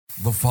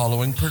The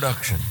following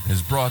production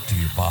is brought to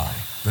you by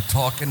the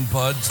Talkin'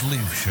 Buds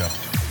Leaf Show.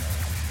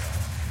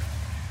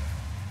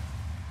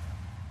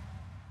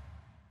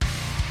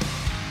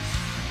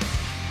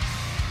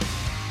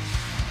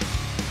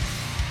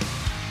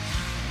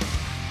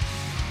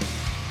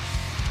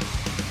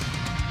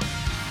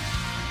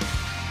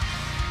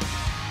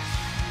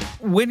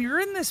 When you're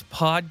in this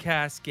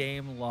podcast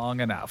game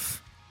long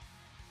enough,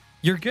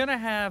 you're going to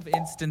have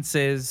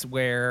instances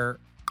where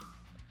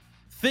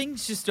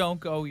things just don't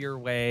go your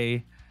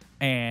way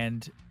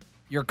and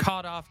you're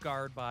caught off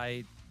guard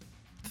by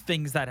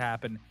things that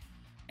happen.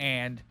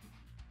 And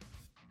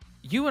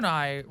you and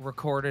I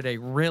recorded a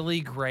really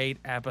great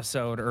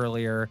episode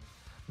earlier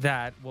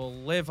that will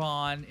live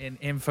on in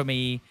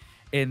infamy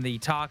in the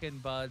Talkin'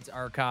 Buds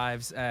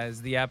archives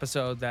as the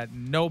episode that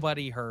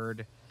nobody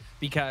heard,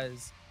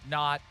 because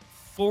not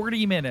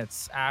 40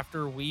 minutes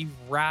after we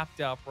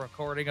wrapped up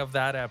recording of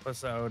that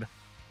episode,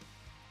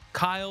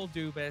 Kyle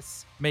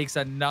Dubas makes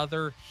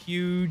another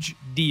huge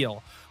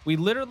deal. We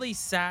literally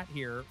sat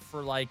here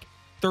for like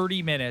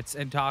 30 minutes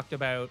and talked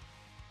about,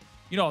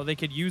 they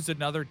could use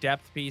another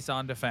depth piece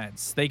on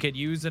defense. They could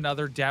use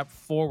another depth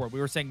forward.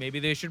 We were saying maybe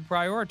they should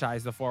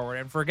prioritize the forward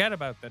and forget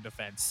about the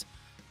defense.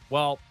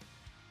 Well,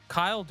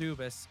 Kyle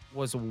Dubas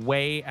was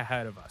way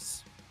ahead of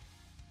us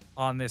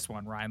on this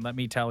one, Ryan. Let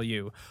me tell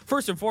you.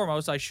 First and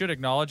foremost, I should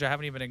acknowledge, I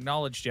haven't even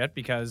acknowledged yet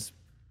because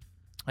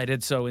I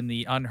did so in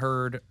the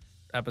unheard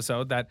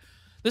episode, that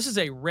this is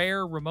a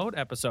rare remote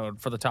episode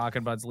for the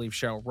Talkin' Buds Leaf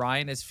Show.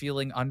 Ryan is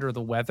feeling under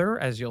the weather,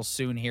 as you'll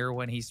soon hear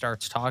when he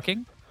starts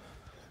talking.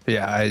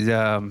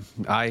 Yeah,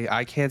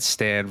 I can't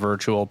stand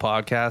virtual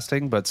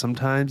podcasting, but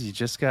sometimes you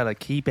just gotta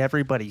keep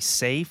everybody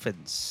safe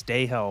and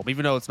stay home,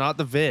 even though it's not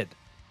the vid.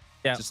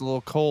 Yeah, it's just a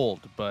little cold,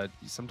 but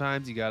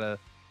sometimes you gotta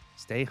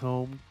stay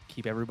home,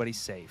 keep everybody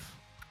safe.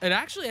 It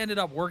actually ended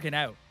up working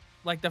out.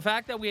 Like, the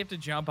fact that we have to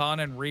jump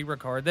on and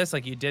re-record this,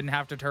 like, you didn't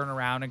have to turn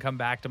around and come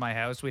back to my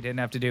house. We didn't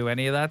have to do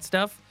any of that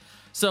stuff.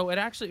 So it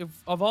actually,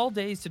 of all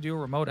days to do a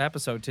remote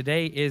episode,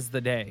 today is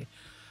the day.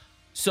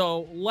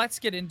 So let's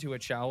get into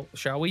it, shall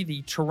we?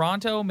 The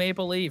Toronto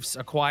Maple Leafs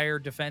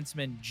acquired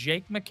defenseman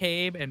Jake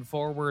McCabe and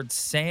forward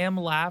Sam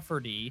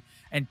Lafferty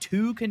and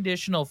 2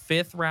 conditional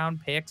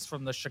 5th-round picks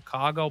from the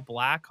Chicago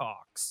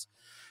Blackhawks.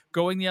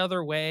 Going the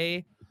other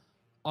way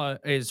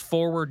is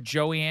forward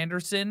Joey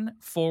Anderson,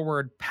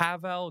 forward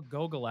Pavel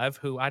Gogolev,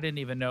 who I didn't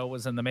even know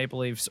was in the Maple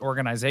Leafs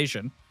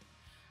organization,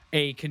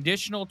 a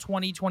conditional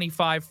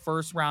 2025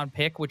 first-round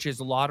pick, which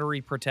is lottery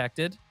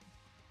protected,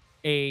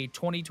 a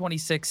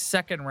 2026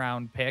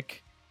 second-round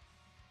pick,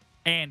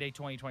 and a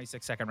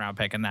 2026 second-round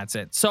pick, and that's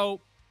it.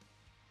 So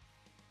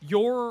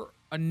your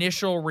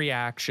initial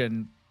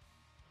reaction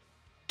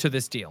to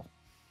this deal?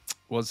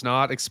 Was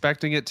not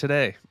expecting it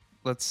today.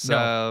 That's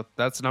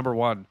number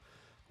one.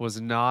 Was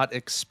not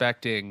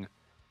expecting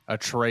a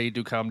trade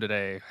to come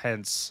today,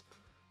 hence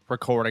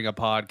recording a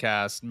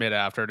podcast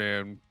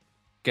mid-afternoon,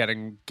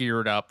 getting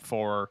geared up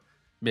for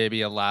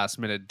maybe a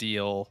last-minute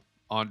deal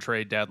on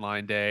trade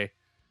deadline day.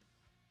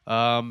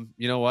 You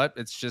know what?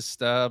 It's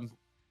just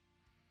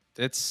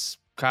it's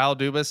Kyle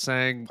Dubas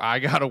saying, I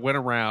got to win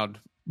a round.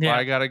 Yeah.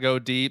 I got to go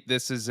deep.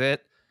 This is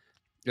it.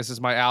 This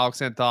is my Alex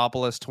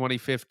Anthopoulos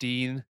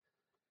 2015.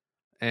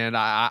 And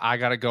I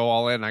got to go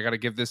all in. I got to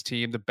give this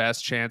team the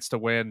best chance to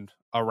win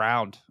a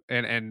round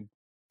and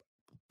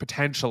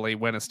potentially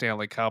win a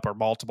Stanley Cup or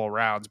multiple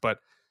rounds. But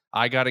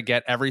I got to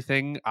get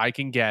everything I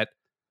can get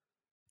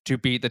to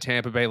beat the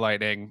Tampa Bay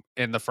Lightning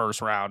in the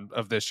first round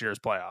of this year's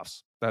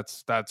playoffs.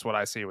 That's what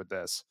I see with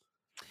this.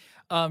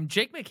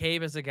 Jake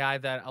McCabe is a guy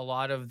that a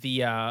lot of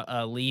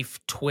the Leaf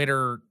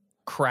Twitter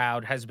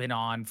crowd has been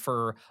on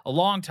for a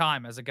long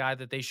time as a guy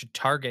that they should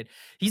target.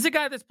 He's a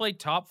guy that's played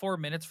top 4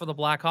 minutes for the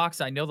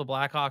Blackhawks. I know the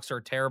Blackhawks are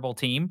a terrible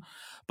team,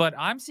 but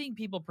I'm seeing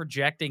people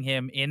projecting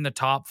him in the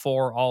top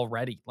 4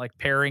 already, like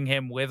pairing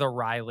him with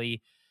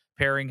O'Reilly,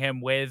 pairing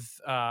him with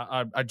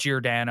a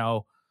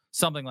Giordano,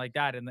 something like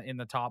that in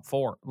the top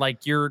 4.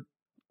 Like, your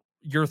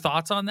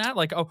thoughts on that?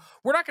 Like,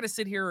 we're not going to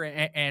sit here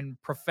and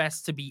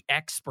profess to be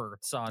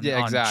experts on Jake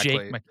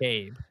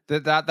McCabe.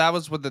 That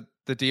was what the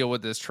deal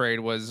with this trade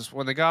was.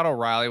 When they got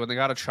O'Reilly, when they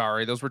got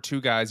Achari, those were 2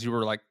 guys you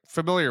were like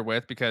familiar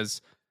with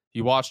because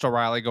you watched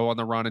O'Reilly go on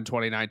the run in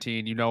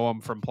 2019. You know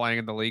him from playing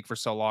in the league for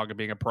so long and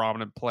being a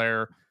prominent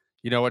player.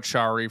 You know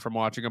Achari from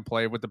watching him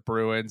play with the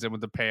Bruins and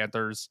with the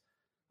Panthers.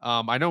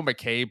 I know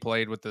McCabe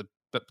played with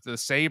the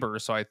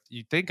Sabres, so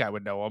you'd think I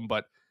would know him.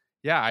 But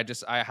yeah,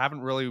 I haven't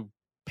really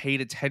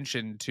paid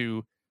attention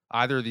to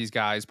either of these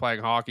guys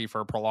playing hockey for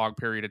a prolonged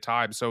period of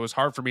time. So it was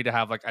hard for me to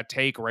have like a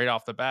take right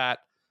off the bat.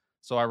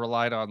 So I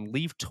relied on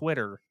Leaf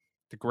Twitter,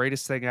 the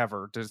greatest thing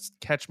ever, to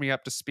catch me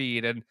up to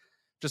speed. And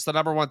just the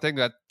number one thing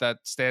that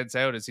stands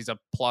out is he's a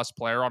plus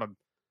player on an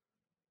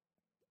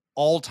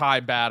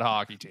all-time bad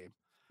hockey team.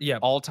 Yeah.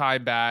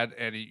 All-time bad.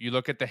 And you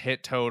look at the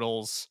hit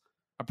totals,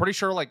 I'm pretty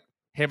sure like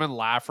him and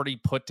Lafferty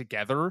put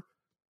together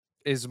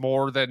is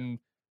more than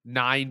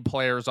 9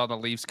 players on the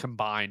Leafs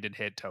combined in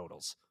hit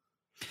totals.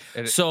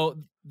 So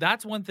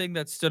that's one thing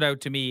that stood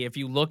out to me. If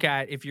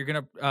you're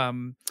going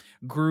to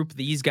group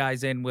these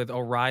guys in with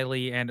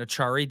O'Reilly and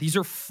Achari, these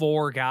are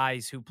 4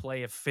 guys who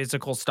play a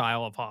physical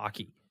style of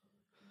hockey.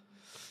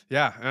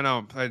 Yeah, I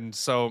know. And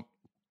so,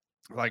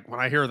 like, when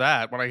I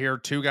hear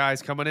 2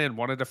 guys coming in,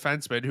 one a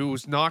defenseman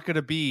who's not going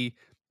to be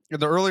in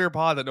the earlier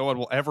pod that no one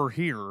will ever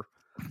hear,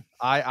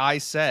 I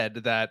said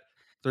that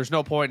there's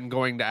no point in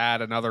going to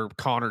add another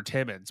Connor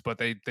Timmins, but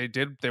they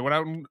went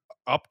out and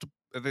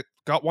they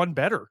got one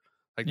better.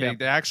 Like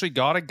they actually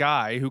got a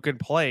guy who can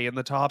play in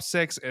the top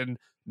 6 and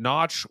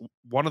notch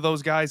one of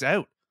those guys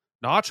out,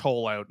 notch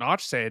Hole out,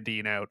 notch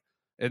Sandin out.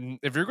 And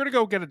if you're going to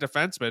go get a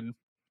defenseman,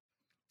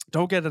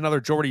 don't get another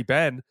Jordy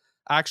Ben.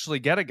 Actually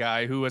get a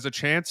guy who has a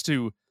chance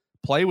to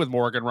play with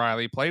Morgan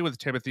Rielly, play with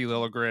Timothy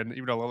Liljegren,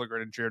 even though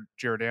Liljegren and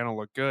Giordano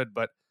look good,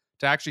 but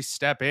to actually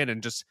step in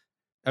and just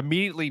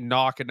immediately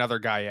knock another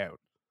guy out.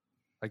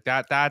 Like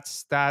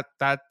that's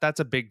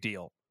a big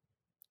deal.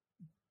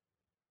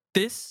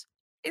 This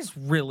is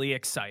really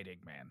exciting,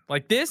 man.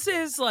 Like this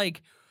is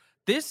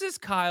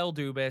Kyle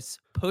Dubas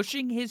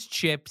pushing his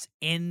chips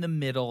in the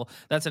middle.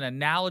 That's an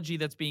analogy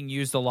that's being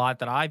used a lot,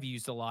 that I've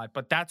used a lot,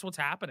 but that's what's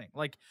happening.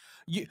 Like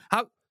you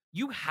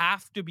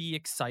have to be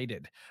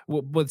excited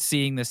with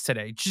seeing this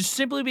today, just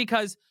simply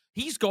because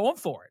he's going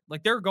for it.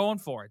 Like they're going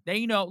for it.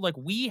 They know, like,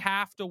 we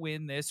have to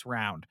win this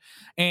round.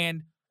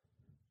 And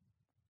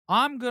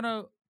I'm going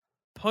to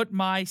put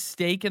my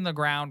stake in the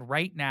ground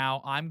right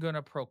now. I'm going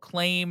to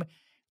proclaim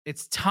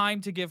it's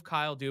time to give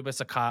Kyle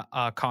Dubas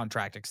a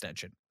contract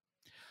extension.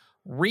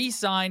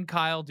 Re-sign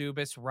Kyle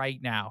Dubas right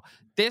now.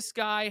 This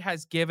guy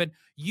has given,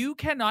 you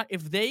cannot,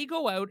 if they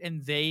go out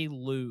and they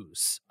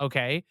lose,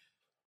 okay,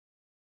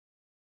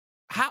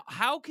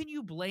 how can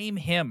you blame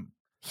him?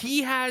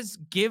 He has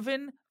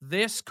given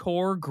this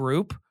core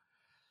group,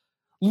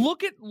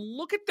 look at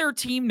their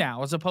team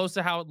now as opposed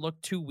to how it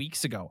looked 2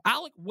 weeks ago.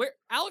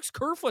 Alex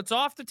Kerfoot's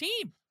off the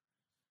team.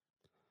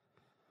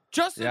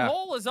 Justin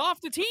Holl is off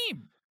the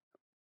team.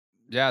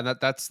 Yeah,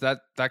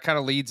 that kind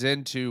of leads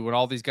into when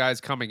all these guys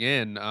coming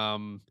in.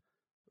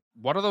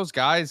 One of those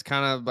guys,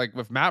 kind of like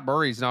with Matt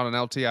Murray's not an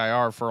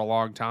LTIR for a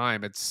long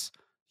time. It's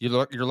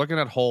you're looking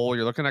at Holl,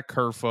 you're looking at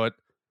Kerfoot,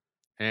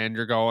 and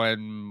you're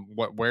going,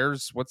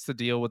 what's the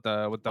deal with the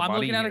I'm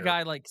money looking at here? a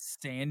guy like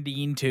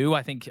Sandin too.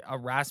 I think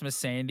Rasmus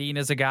Sandin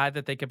is a guy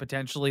that they could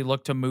potentially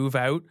look to move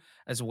out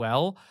as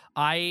well.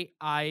 I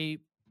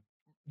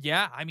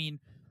mean,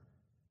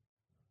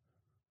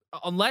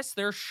 unless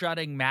they're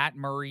shutting Matt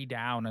Murray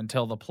down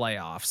until the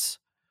playoffs,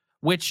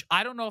 which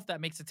I don't know if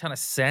that makes a ton of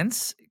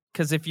sense.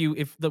 Because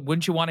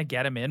wouldn't you want to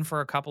get him in for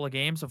a couple of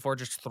games before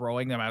just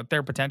throwing them out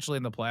there potentially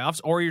in the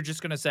playoffs? Or you're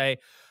just going to say,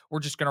 we're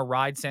just going to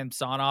ride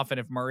Samsonov, and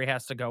if Murray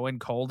has to go in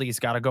cold, he's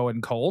got to go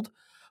in cold.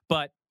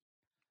 But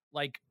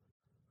like,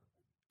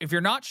 if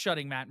you're not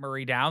shutting Matt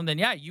Murray down, then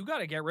yeah, you got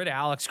to get rid of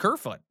Alex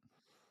Kerfoot.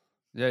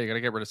 Yeah, you got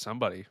to get rid of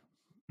somebody.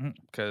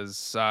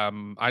 Because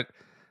I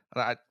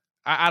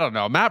don't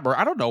know. Matt Murray,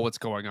 I don't know what's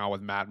going on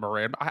with Matt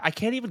Murray. I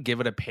can't even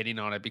give an opinion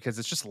on it because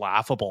it's just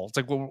laughable. It's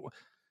like, well,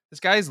 this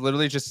guy is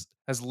literally just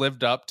has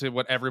lived up to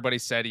what everybody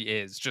said he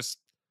is. Just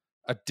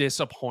a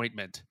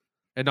disappointment.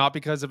 And not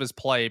because of his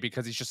play,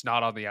 because he's just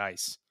not on the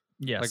ice.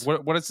 Yes.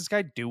 Like, what is this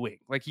guy doing?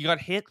 Like, he got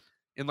hit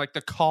in, like,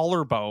 the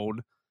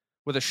collarbone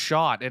with a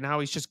shot, and now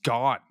he's just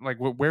gone. Like,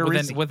 where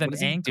is he? With an what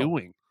is ankle. he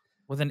doing?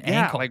 With an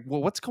ankle. Like,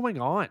 what's going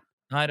on?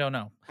 I don't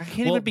know. I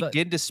can't even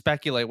begin to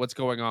speculate what's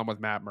going on with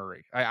Matt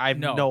Murray. I have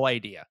no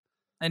idea.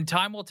 And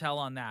time will tell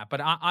on that.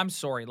 But I'm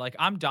sorry. Like,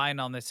 I'm dying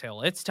on this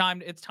hill. It's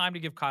time to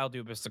give Kyle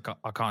Dubas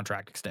a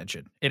contract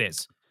extension. It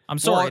is. I'm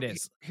sorry, it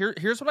is.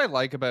 Here's what I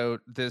like about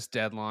this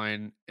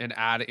deadline and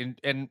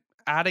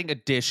adding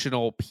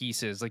additional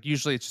pieces. Like,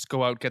 usually it's just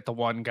go out, get the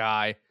one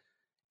guy.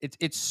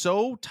 It's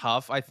so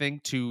tough, I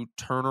think, to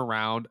turn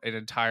around an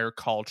entire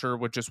culture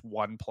with just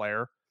one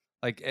player.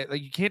 Like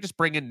you can't just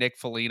bring in Nick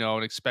Foligno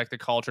and expect the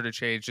culture to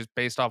change just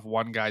based off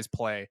one guy's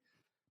play.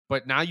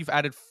 But now you've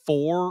added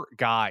 4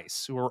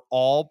 guys who are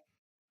all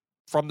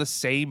from the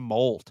same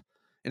mold.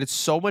 And it's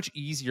so much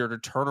easier to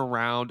turn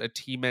around a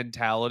team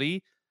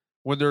mentality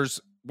when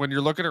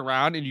you're looking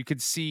around and you can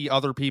see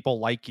other people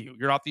like you.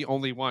 You're not the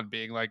only one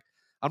being like,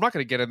 I'm not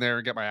going to get in there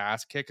and get my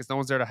ass kicked because no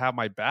one's there to have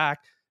my back.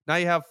 Now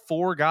you have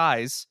 4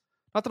 guys.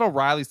 Not that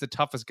O'Reilly's the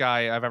toughest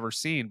guy I've ever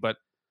seen, but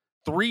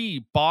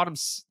 2 bottom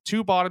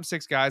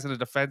 6 guys and a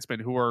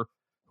defenseman who are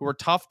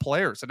tough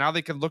players. And now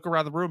they can look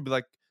around the room and be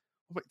like,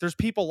 there's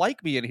people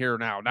like me in here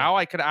now. Now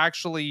I could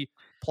actually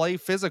play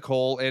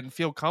physical and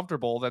feel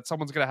comfortable that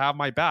someone's going to have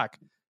my back.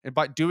 And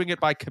by doing it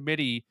by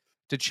committee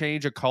to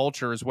change a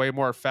culture is way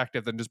more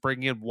effective than just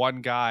bringing in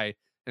one guy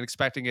and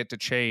expecting it to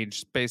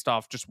change based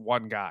off just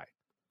one guy.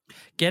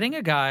 Getting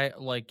a guy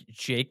like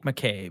Jake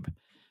McCabe,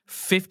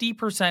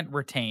 50%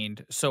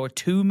 retained, so a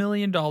 $2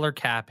 million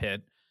cap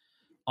hit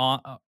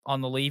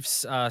on the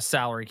Leafs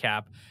salary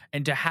cap,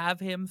 and to have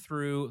him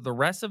through the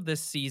rest of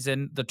this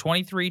season, the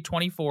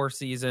 23-24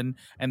 season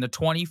and the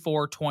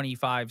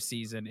 24-25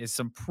 season is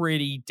some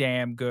pretty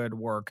damn good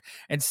work.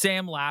 And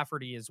Sam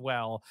Lafferty as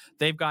well.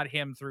 They've got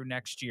him through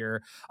next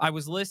year. I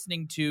was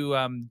listening to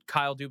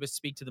Kyle Dubas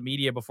speak to the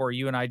media before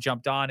you and I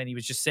jumped on, and he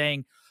was just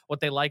saying what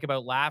they like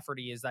about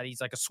Lafferty is that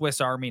he's like a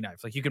Swiss Army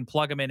knife. Like you can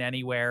plug him in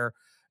anywhere,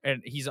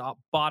 and he's a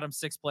bottom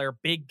six player,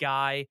 big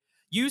guy.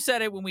 You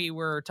said it when we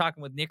were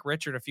talking with Nick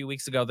Richard a few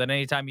weeks ago that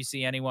anytime you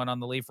see anyone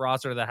on the Leaf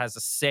roster that has a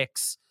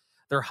 6,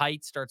 their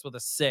height starts with a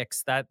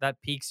 6, that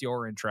piques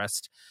your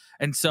interest.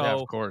 And so, yeah,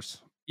 of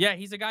course, yeah,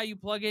 he's a guy you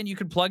plug in. You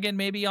could plug in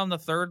maybe on the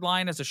third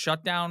line as a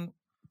shutdown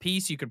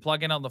piece. You could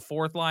plug in on the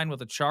fourth line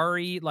with a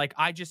Chari. Like,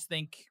 I just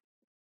think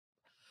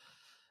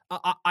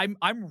I'm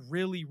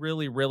really,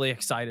 really, really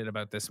excited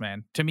about this,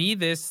 man. To me,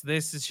 this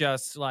is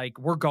just like,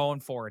 we're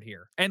going for it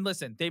here. And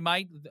listen, they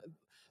might.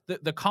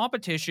 The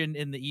competition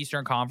in the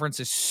Eastern Conference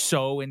is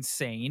so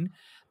insane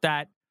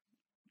that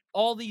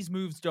all these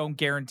moves don't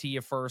guarantee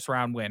a first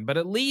round win, but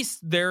at least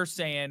they're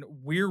saying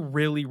we're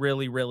really,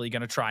 really, really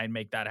going to try and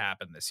make that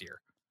happen this year.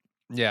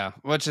 Yeah,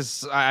 which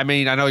is, I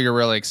mean, I know you're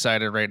really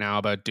excited right now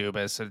about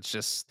Dubas. It's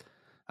just,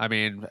 I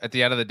mean, at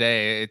the end of the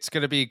day, it's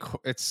going to be,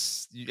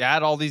 you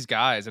add all these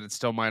guys and it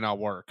still might not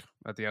work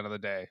at the end of the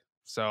day.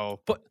 So,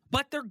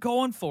 but they're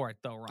going for it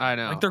though, right? I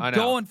know. Like they're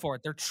going for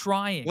it. They're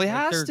trying. Well, he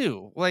has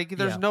to. Like,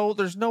 there's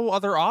no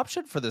other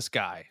option for this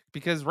guy,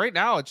 because right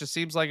now it just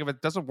seems like if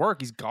it doesn't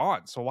work, he's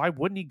gone. So why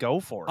wouldn't he go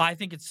for it? I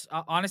think it's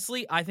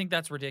honestly, I think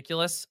that's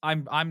ridiculous.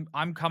 I'm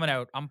coming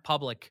out. I'm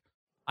public.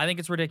 I think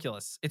it's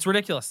ridiculous. It's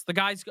ridiculous. The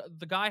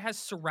guy has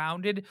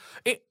surrounded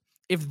it.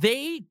 If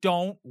they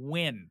don't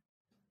win,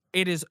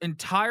 it is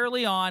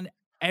entirely on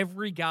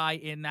every guy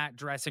in that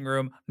dressing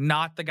room,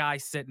 not the guy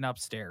sitting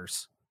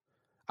upstairs.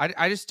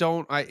 I just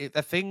don't.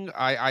 The thing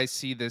I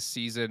see this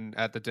season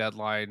at the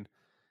deadline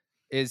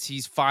is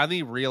he's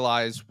finally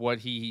realized what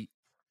he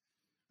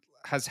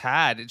has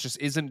had. It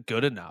just isn't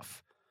good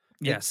enough.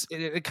 Yes,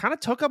 it kind of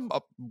took him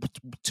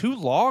too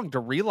long to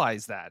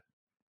realize that.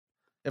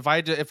 If I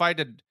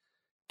did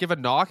give a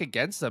knock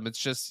against them, it's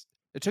just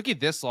it took you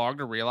this long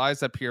to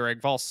realize that Pierre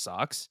Engvall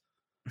sucks.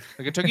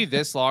 Like, it took you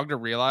this long to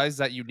realize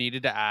that you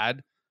needed to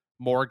add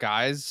more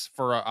guys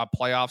for a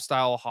playoff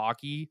style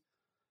hockey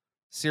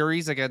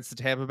series against the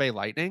Tampa Bay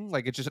Lightning.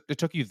 Like, it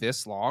took you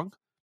this long.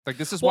 Like,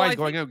 this is why he's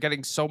going out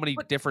getting so many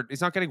different.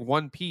 He's not getting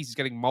one piece. He's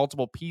getting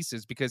multiple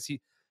pieces, because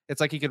it's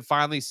like he can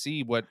finally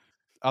see what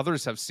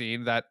others have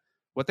seen, that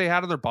what they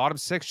had on their bottom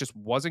 6 just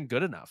wasn't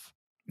good enough.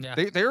 Yeah,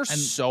 they are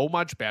so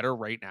much better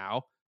right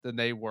now than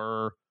they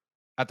were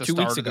at the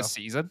start of the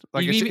season.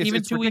 Like,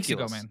 even 2 ridiculous. weeks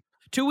ago, man.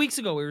 2 weeks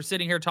ago, we were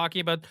sitting here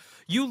talking about,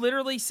 you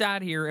literally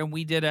sat here and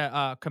we did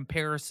a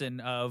comparison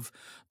of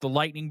the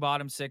Lightning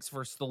bottom 6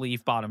 versus the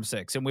Leaf bottom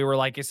 6. And we were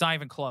like, it's not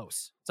even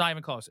close. It's not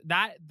even close.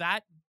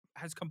 That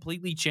has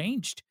completely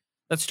changed.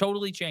 That's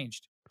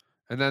changed.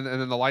 And then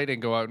the Lightning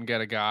go out and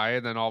get a guy,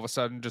 and then all of a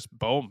sudden, just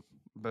boom.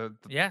 The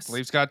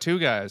Leafs got 2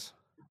 guys.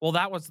 Well,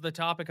 that was the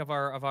topic of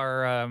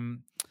our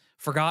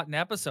forgotten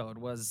episode,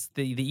 was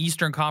the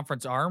Eastern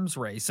Conference arms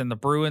race, and the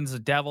Bruins, the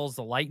Devils,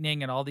 the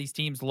Lightning, and all these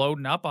teams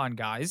loading up on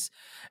guys.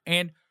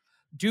 And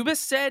Dubas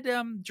said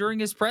during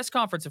his press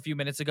conference a few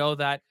minutes ago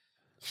that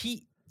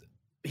he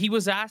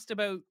was asked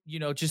about,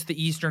 just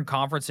the Eastern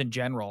Conference in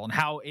general and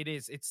how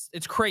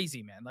it's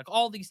crazy, man. Like,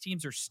 all these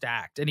teams are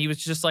stacked. And he was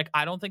just like,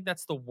 I don't think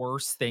that's the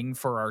worst thing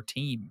for our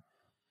team,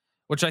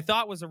 which I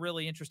thought was a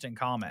really interesting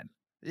comment.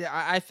 Yeah,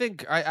 I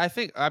think,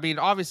 I mean,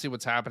 obviously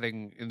what's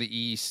happening in the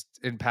East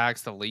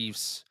impacts the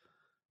Leafs,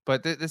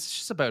 but it's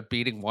just about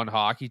beating one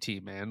hockey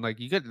team, man. Like,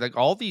 you get, like,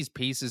 all these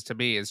pieces, to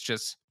me, is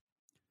just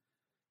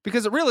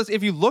because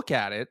if you look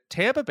at it,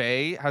 Tampa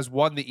Bay has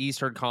won the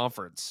Eastern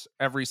Conference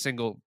every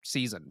single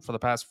season for the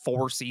past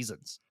 4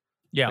 seasons.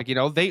 Yeah. Like,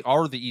 they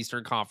are the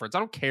Eastern Conference. I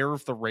don't care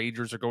if the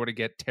Rangers are going to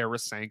get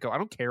Tarasenko. I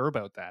don't care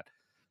about that.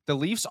 The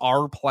Leafs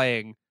are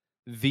playing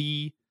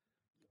the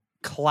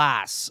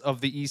class of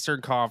the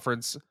Eastern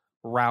Conference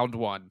round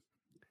 1.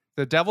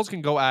 The Devils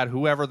can go at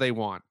whoever they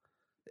want.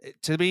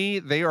 To me,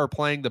 they are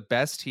playing the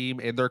best team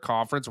in their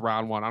conference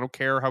round 1. I don't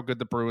care how good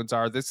the Bruins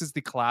are. This is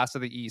the class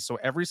of the East. So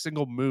every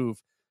single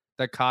move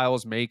that Kyle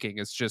is making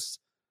is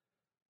just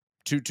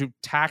to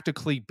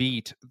tactically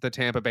beat the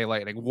Tampa Bay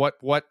Lightning.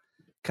 What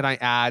can I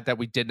add that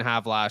we didn't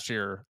have last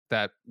year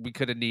that we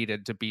could have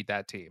needed to beat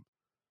that team?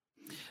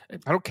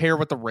 I don't care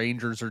what the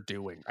Rangers are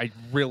doing. I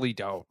really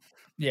don't.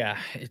 Yeah,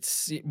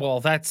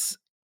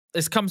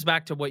 this comes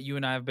back to what you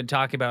and I have been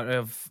talking about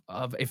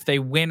of if they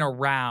win a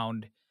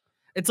round,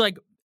 it's like,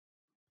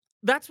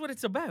 that's what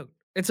it's about.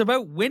 It's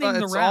about winning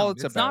the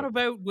round. It's not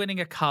about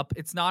winning a cup.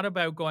 It's not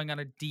about going on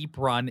a deep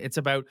run. It's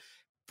about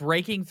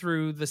breaking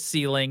through the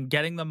ceiling,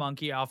 getting the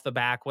monkey off the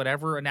back,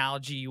 whatever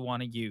analogy you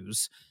want to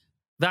use.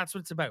 That's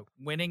what it's about.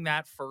 Winning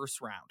that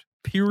first round.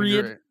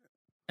 Period.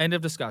 End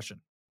of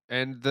discussion.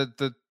 And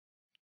the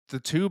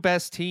 2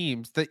 best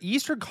teams, the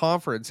Eastern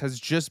Conference has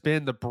just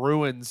been the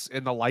Bruins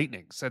and the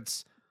Lightning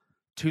since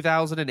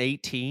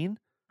 2018.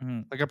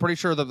 Like I'm pretty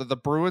sure the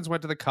Bruins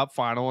went to the Cup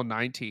final in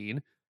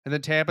 19, and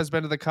then Tampa's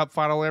been to the Cup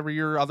final every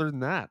year other than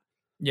that.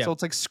 Yeah. So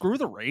it's like screw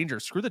the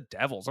Rangers, screw the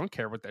Devils. I don't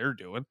care what they're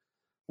doing.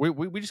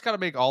 We just got to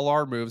make all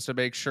our moves to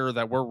make sure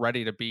that we're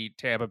ready to beat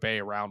Tampa Bay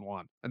round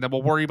 1, and then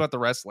we'll worry about the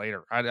rest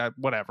later.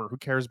 Whatever. Who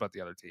cares about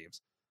the other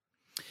teams?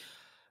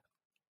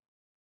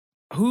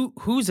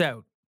 Who's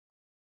out?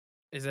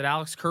 Is it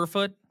Alex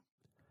Kerfoot?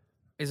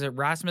 Is it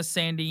Rasmus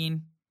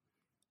Sandin?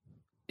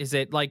 Is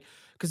it like,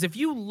 because if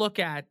you look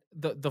at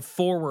the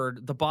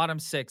forward, the bottom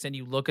 6, and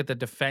you look at the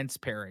defense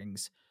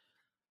pairings,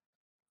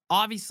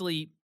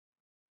 obviously,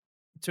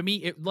 to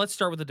me, let's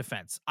start with the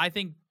defense. I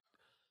think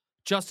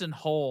Justin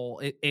Holl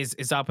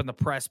is up in the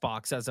press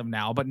box as of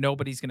now, but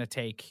nobody's going to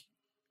take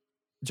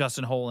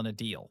Justin Holl in a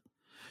deal.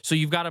 So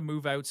you've got to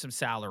move out some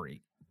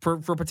salary for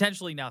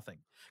potentially nothing.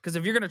 Because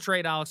if you're going to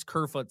trade Alex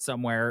Kerfoot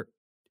somewhere,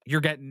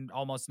 you're getting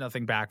almost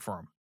nothing back for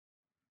him.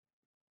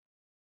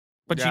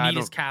 But you need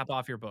his cap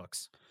off your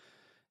books.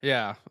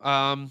 Yeah.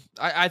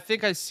 I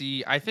think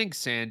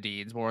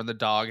Sandin's more in the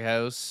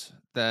doghouse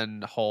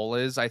than Holl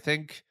is. I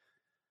think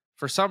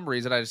for some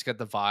reason I just get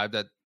the vibe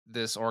that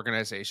this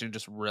organization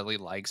just really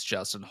likes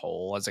Justin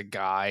Holl as a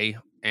guy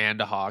and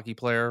a hockey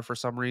player for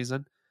some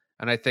reason.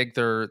 And I think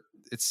I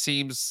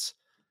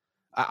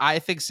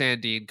think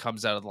Sandin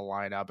comes out of the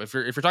lineup. If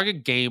you're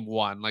talking game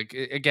 1, like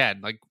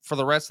again, like for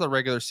the rest of the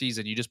regular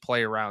season, you just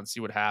play around, see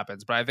what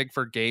happens. But I think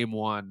for game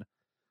 1,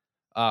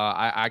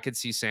 I could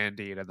see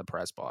Sandin in the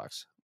press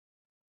box.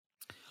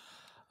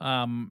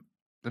 And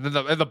then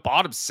in the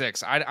bottom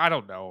 6, I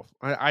don't know.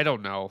 I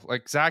don't know.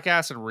 Like Zach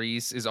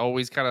Aston-Reese is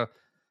always kind of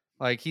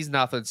like, he's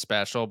nothing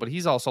special, but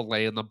he's also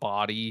laying the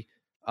body.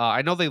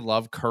 I know they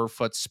love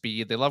Kerfoot's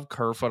speed. They love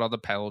Kerfoot on the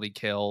penalty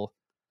kill.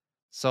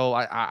 So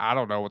I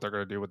don't know what they're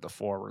going to do with the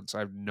forwards. I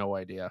have no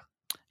idea.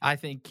 I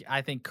think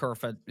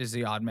Kerfoot is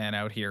the odd man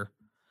out here.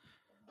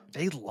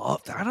 They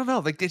love, I don't know.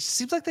 Like it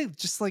seems like they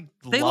just like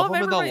they love him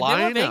everybody. In the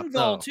lineup. They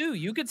love Engvall too.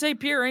 You could say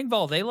Pierre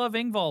Engvall. They love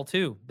Engvall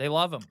too. They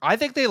love him. I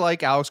think they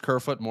like Alex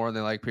Kerfoot more than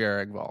they like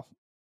Pierre Engvall.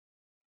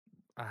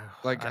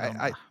 Like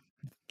I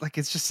like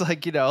it's just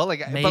like, you know, like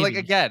maybe. But like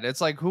again,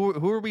 it's like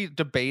who are we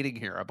debating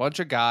here? A bunch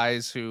of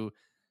guys who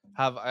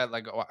have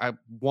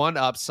one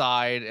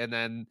upside, and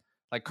then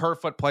like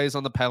Kerfoot plays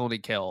on the penalty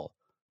kill,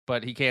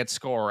 but he can't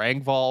score.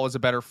 Engvall is a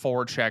better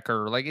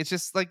forechecker. Like it's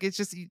just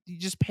you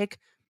just pick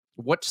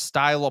what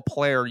style of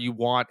player you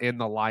want in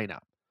the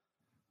lineup.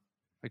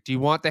 Like, do you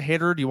want the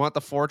hitter? Do you want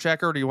the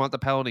forechecker? Or do you want the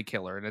penalty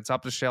killer? And it's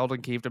up to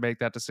Sheldon Keefe to make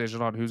that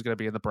decision on who's going to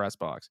be in the press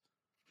box.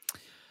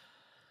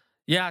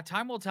 Yeah,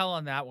 time will tell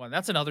on that one.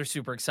 That's another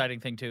super exciting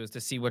thing too, is to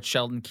see what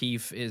Sheldon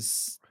Keefe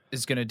is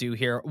going to do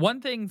here.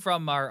 One thing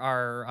from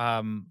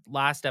our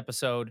last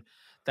episode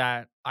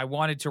that I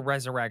wanted to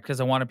resurrect because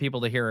I wanted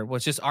people to hear it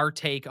was just our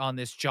take on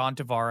this John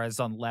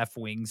Tavares on left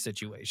wing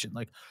situation.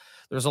 Like,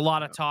 there's a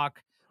lot of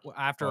talk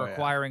after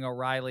acquiring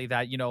O'Reilly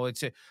that, you know,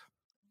 it's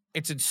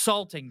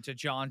insulting to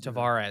John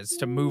Tavares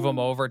to move him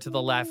over to the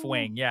left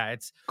wing. Yeah,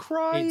 it's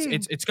crying.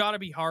 It's got to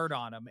be hard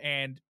on him,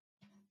 and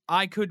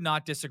I could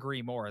not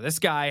disagree more. This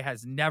guy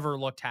has never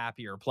looked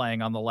happier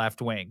playing on the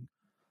left wing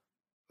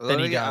than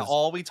he does.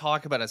 All we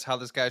talk about is how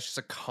this guy's just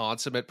a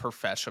consummate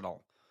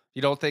professional.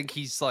 You don't think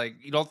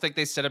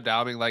they sit him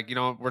down being like, you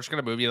know, we're just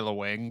going to move you to the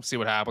wing, see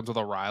what happens with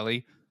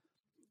O'Reilly.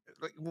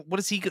 Like, what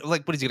is he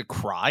like? What is he going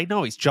to cry?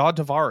 No, he's John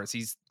Tavares.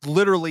 He's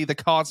literally the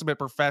consummate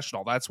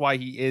professional. That's why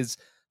he is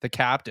the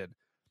captain.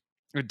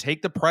 And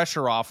take the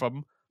pressure off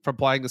him from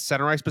playing the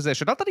center ice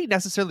position. Not that he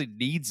necessarily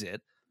needs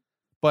it,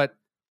 but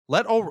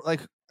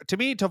to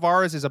me,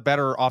 Tavares is a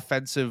better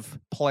offensive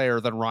player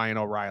than Ryan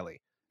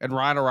O'Reilly. And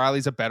Ryan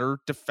O'Reilly's a better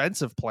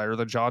defensive player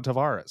than John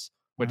Tavares.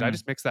 Wait, did I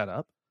just mix that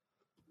up?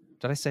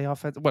 Did I say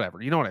offensive?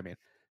 Whatever. You know what I mean.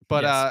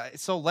 But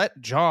yes. So let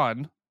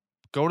John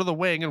go to the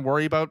wing and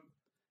worry about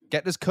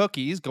getting his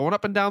cookies, going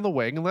up and down the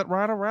wing, and let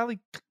Ryan O'Reilly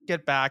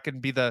get back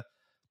and be the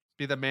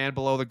man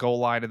below the goal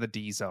line in the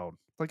D zone.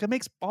 Like, it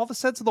makes all the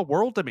sense in the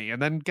world to me. And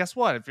then guess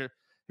what? If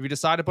you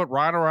decide to put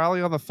Ryan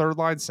O'Reilly on the third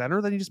line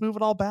center, then you just move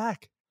it all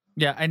back.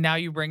 Yeah, and now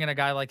you bring in a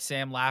guy like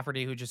Sam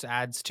Lafferty who just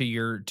adds to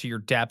your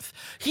depth.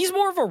 He's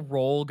more of a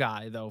role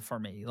guy though for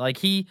me. Like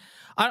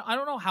I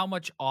don't know how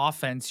much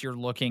offense you're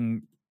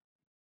looking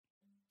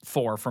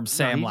for from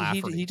Sam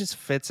Lafferty. He just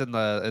fits in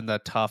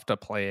the tough to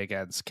play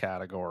against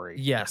category.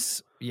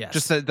 Yes.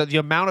 Just the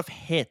amount of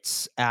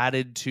hits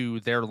added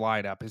to their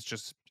lineup is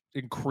just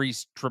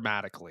increased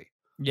dramatically.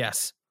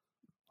 Yes.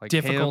 Like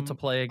difficult to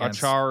play against.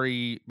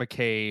 Achari,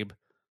 McCabe.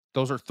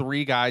 Those are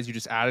 3 guys you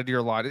just added to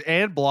your line,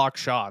 and block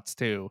shots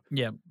too.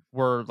 Yeah.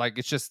 Where like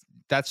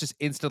that's just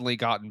instantly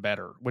gotten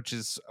better, which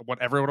is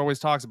what everyone always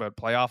talks about,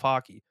 playoff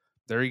hockey.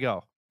 There you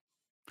go.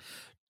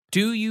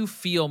 Do you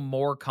feel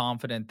more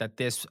confident that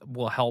this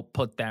will help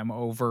put them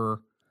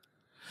over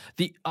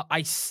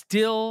I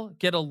still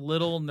get a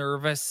little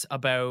nervous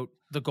about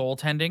the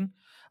goaltending.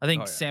 I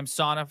think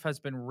Samsonov has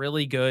been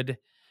really good,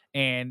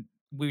 and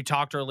we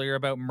talked earlier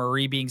about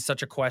Murray being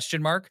such a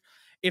question mark.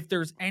 If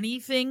there's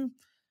anything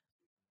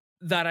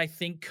that I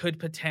think could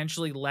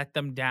potentially let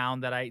them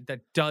down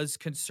that does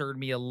concern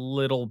me a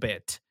little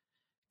bit,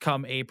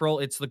 come April,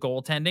 it's the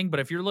goaltending. But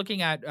if you're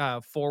looking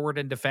at forward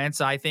and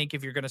defense, I think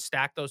if you're going to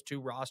stack those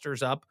two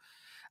rosters up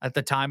at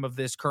the time of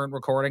this current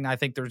recording, I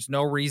think there's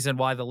no reason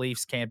why the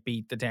Leafs can't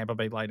beat the Tampa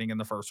Bay Lightning in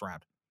the first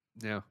round.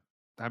 Yeah.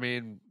 I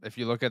mean, if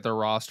you look at their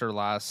roster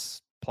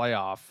last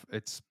playoff,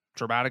 it's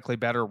dramatically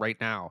better right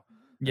now.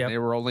 Yeah. They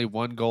were only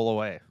 1 goal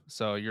away.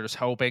 So you're just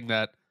hoping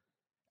that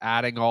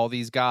adding all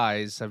these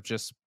guys have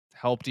just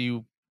helped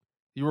you.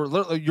 You're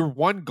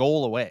 1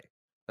 goal away.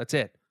 That's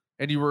it.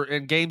 And you were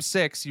in game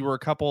 6, you were a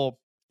couple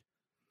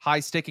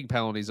high sticking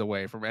penalties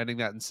away from ending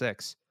that in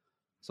 6.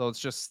 So it's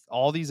just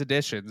all these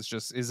additions.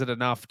 Just is it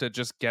enough to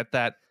just get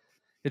that?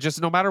 It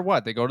just no matter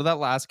what, they go to that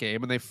last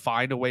game and they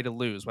find a way to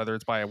lose, whether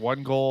it's by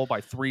 1 goal,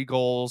 by 3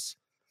 goals.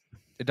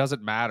 It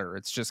doesn't matter.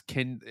 It's just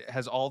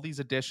has all these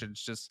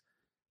additions. Just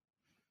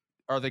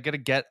are they going to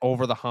get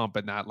over the hump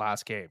in that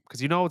last game?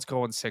 Because it's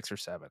going 6 or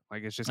 7.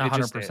 Like it's just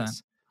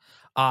 100%.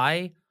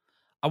 I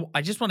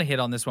just want to hit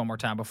on this one more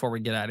time before we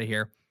get out of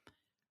here.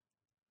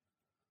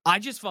 I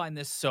just find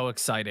this so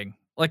exciting.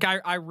 Like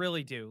I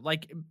really do.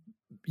 Like,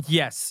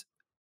 yes,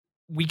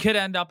 we could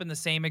end up in the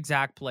same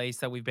exact place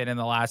that we've been in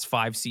the last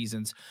 5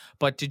 seasons,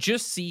 but to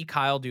just see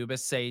Kyle Dubas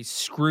say,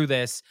 screw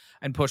this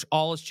and push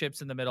all his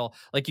chips in the middle.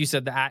 Like you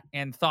said, that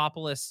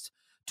Anthopoulos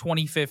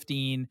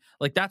 2015,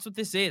 like that's what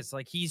this is.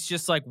 Like, he's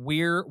just like,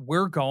 we're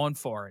going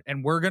for it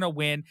and we're going to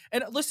win.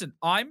 And listen,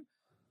 I'm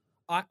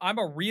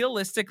a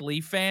realistic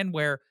Leaf fan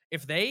where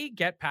if they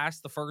get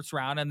past the first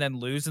round and then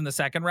lose in the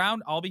second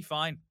round, I'll be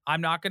fine.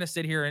 I'm not going to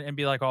sit here and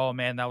be like, oh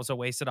man, that was a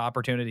wasted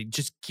opportunity.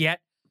 Just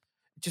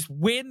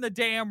win the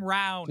damn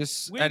round.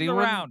 Just win the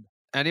round.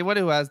 Anyone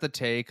who has the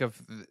take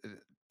of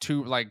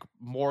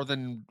more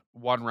than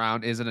 1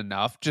 round isn't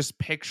enough. Just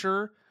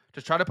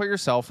try to put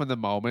yourself in the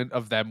moment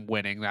of them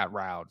winning that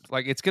round.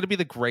 Like, it's going to be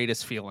the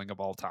greatest feeling of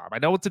all time. I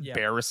know it's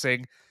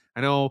embarrassing.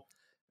 I know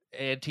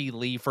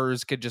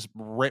anti-Leafers could just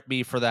rip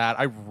me for that.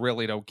 I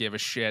really don't give a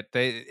shit.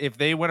 If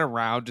they went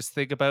around, just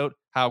think about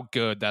how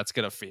good that's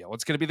going to feel.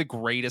 It's going to be the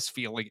greatest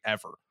feeling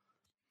ever.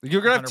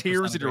 You're going to have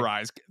tears in your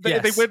eyes. They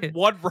win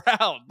 1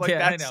 round. Like,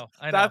 I know.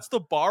 That's the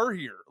bar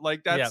here.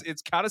 Like,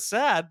 it's kind of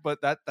sad, but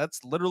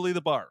that's literally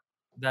the bar.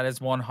 That is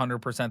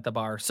 100% the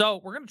bar. So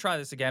we're going to try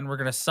this again. We're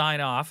going to sign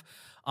off.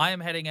 I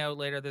am heading out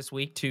later this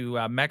week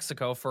to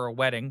Mexico for a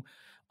wedding.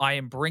 I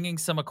am bringing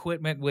some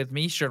equipment with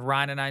me should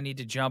Ryan and I need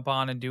to jump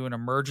on and do an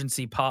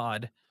emergency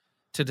pod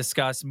to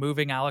discuss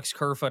moving Alex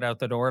Kerfoot out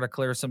the door to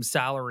clear some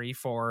salary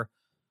for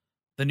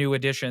the new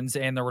additions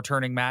and the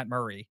returning Matt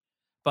Murray.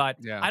 But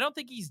I don't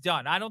think he's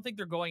done. I don't think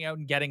they're going out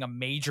and getting a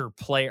major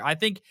player. I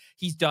think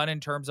he's done in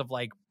terms of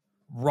like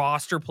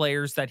roster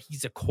players that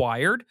he's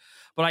acquired,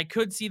 but I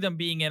could see them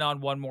being in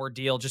on one more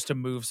deal just to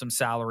move some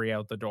salary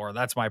out the door.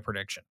 That's my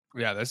prediction.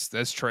 Yeah,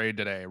 this trade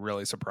today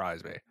really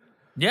surprised me.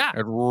 Yeah.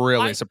 It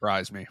really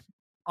surprised me.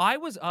 I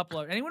was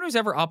anyone who's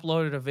ever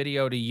uploaded a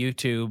video to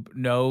YouTube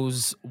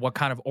knows what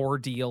kind of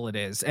ordeal it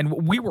is. And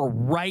we were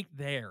right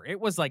there. It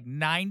was like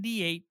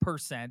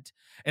 98%.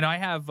 And I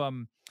have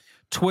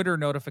Twitter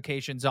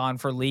notifications on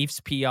for Leafs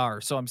PR.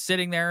 So I'm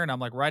sitting there and I'm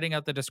like writing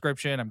out the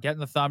description. I'm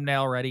getting the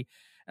thumbnail ready.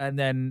 And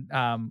then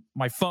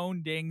my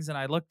phone dings and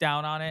I look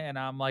down on it and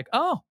I'm like,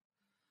 oh,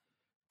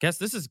 guess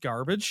this is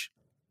garbage.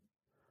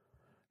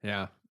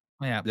 Yeah.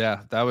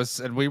 That was,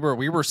 and we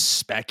were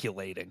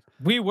speculating.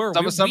 We were.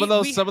 Some of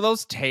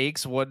those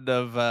takes wouldn't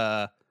have.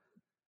 I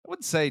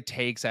wouldn't say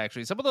takes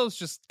actually. Some of those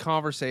just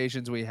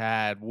conversations we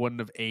had wouldn't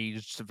have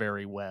aged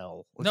very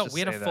well. We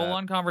had a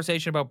full-on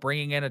conversation about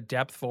bringing in a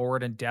depth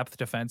forward and depth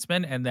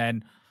defenseman, and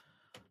then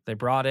they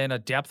brought in a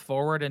depth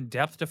forward and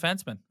depth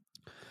defenseman.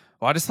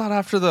 Well, I just thought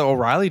after the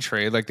O'Reilly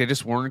trade, like they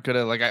just weren't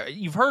gonna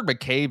you've heard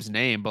McCabe's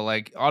name, but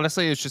like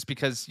honestly, it's just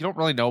because you don't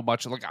really know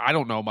much. Like I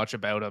don't know much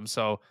about him,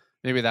 so.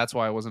 Maybe that's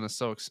why I wasn't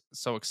so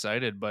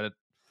excited, but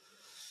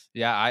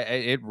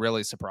it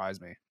really surprised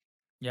me.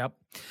 Yep.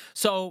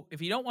 So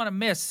if you don't want to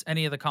miss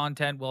any of the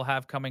content we'll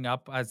have coming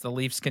up as the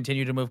Leafs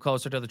continue to move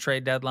closer to the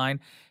trade deadline,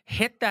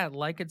 hit that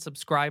like and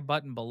subscribe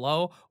button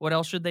below. What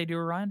else should they do,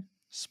 Ryan?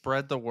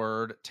 Spread the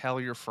word.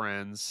 Tell your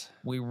friends.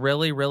 We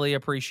really, really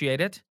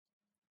appreciate it.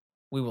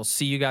 We will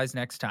see you guys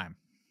next time.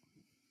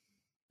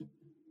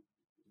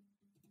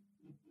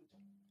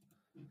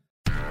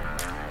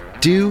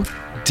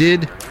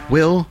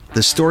 Will,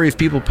 the Story of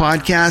People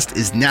podcast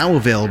is now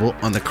available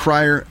on the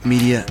Crier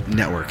Media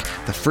Network.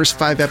 The first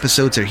 5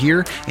 episodes are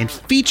here and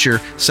feature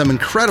some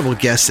incredible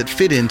guests that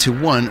fit into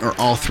one or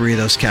all 3 of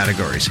those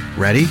categories.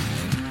 Ready?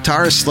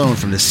 Tara Sloan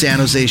from the San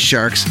Jose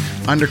Sharks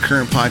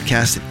Undercurrent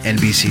podcast at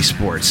NBC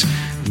Sports.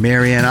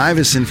 Marianne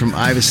Iveson from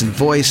Iveson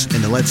Voice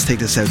and the Let's Take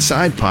This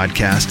Outside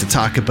podcast to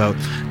talk about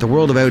the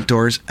world of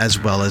outdoors as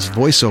well as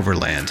voiceover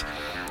land.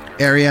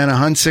 Ariana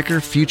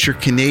Hunsicker, future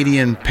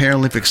Canadian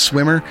Paralympic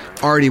swimmer,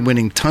 already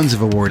winning tons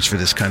of awards for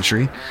this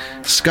country.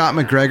 Scott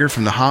McGregor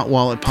from the Hot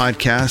Wallet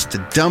podcast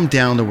to dumb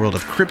down the world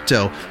of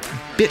crypto,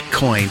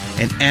 Bitcoin,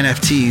 and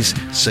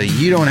NFTs so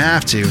you don't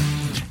have to.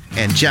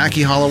 And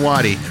Jackie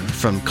Holowati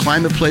from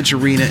Climate Pledge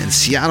Arena in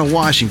Seattle,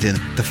 Washington,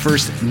 the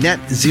first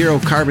net zero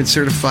carbon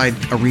certified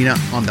arena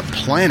on the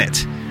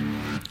planet.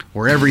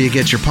 wherever you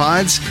get your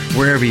pods,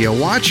 wherever you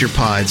watch your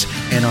pods,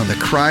 and on the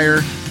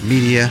Crier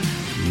Media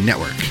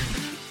Network.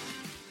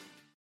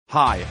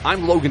 Hi,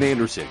 I'm Logan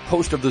Anderson,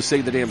 host of the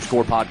Say the Damn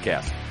Score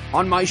podcast.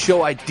 On my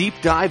show, I deep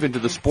dive into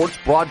the sports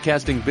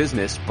broadcasting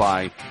business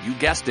by, you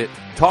guessed it,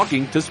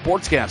 talking to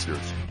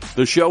sportscasters.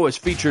 The show has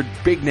featured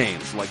big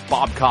names like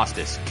Bob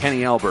Costas,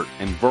 Kenny Albert,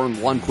 and Vern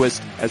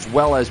Lundquist, as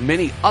well as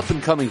many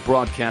up-and-coming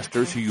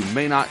broadcasters who you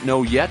may not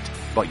know yet,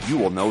 but you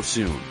will know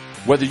soon.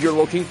 Whether you're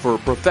looking for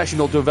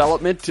professional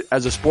development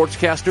as a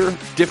sportscaster,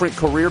 different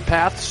career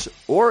paths,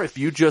 or if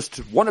you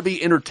just want to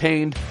be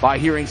entertained by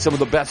hearing some of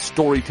the best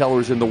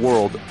storytellers in the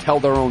world tell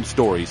their own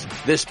stories,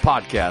 this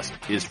podcast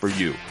is for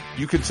you.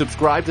 You can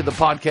subscribe to the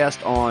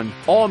podcast on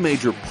all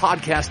major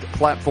podcast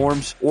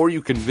platforms, or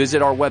you can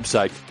visit our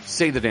website,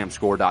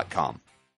 saythedamnscore.com.